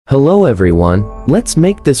Hello everyone, let's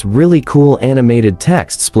make this really cool animated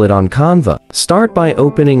text split on Canva. Start by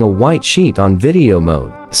opening a white sheet on video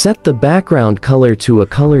mode. Set the background color to a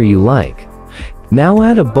color you like. Now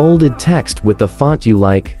add a bolded text with the font you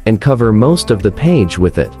like and cover most of the page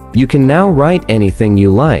with it. You can now write anything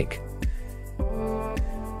you like.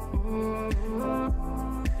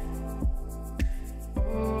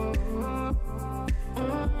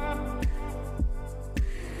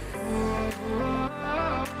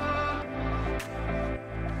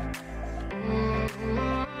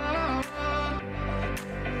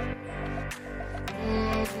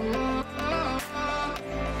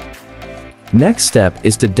 Next step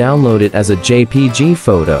is to download it as a JPG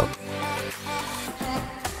photo.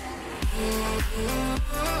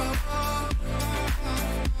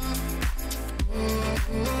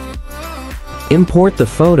 Import the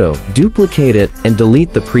photo, duplicate it, and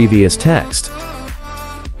delete the previous text.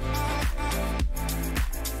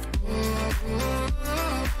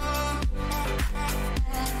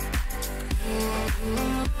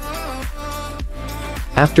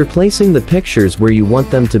 After placing the pictures where you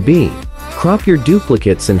want them to be, crop your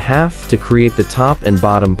duplicates in half to create the top and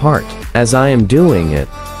bottom part, as I am doing it.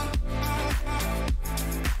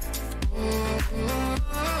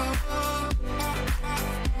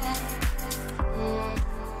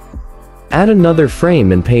 Add another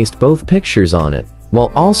frame and paste both pictures on it,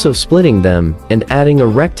 while also splitting them and adding a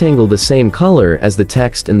rectangle the same color as the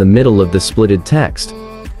text in the middle of the splitted text.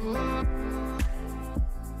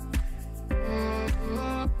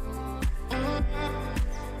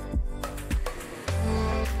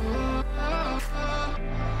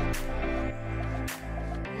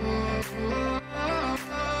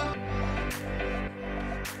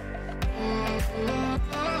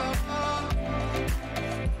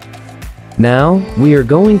 Now, we are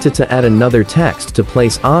going to add another text to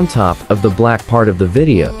place on top of the black part of the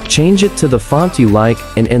video. Change it to the font you like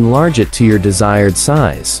and enlarge it to your desired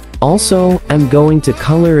size. Also, I'm going to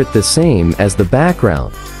color it the same as the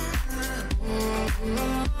background.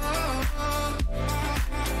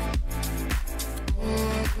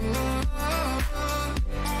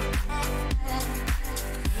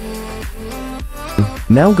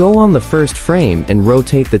 Now go on the first frame and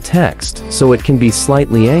rotate the text so it can be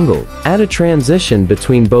slightly angled. Add a transition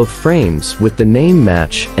between both frames with the name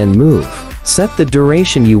match and move. Set the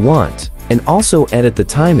duration you want, and also edit the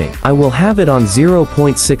timing. I will have it on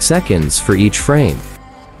 0.6 seconds for each frame.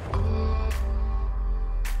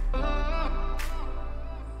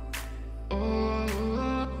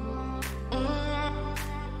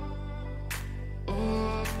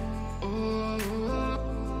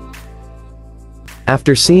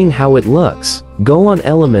 After seeing how it looks, go on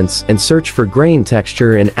Elements and search for grain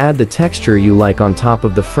texture and add the texture you like on top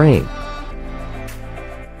of the frame.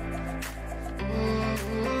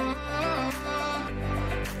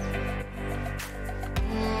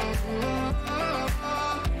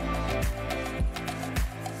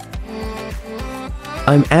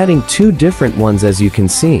 I'm adding two different ones as you can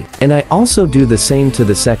see, and I also do the same to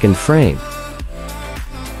the second frame.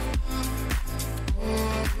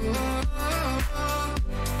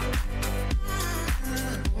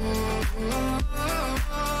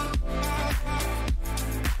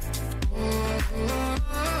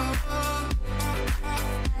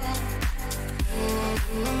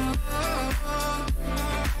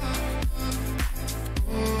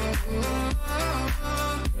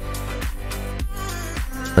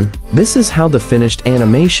 This is how the finished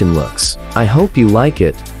animation looks. I hope you like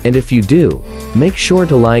it, and if you do, make sure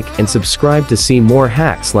to like and subscribe to see more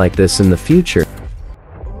hacks like this in the future.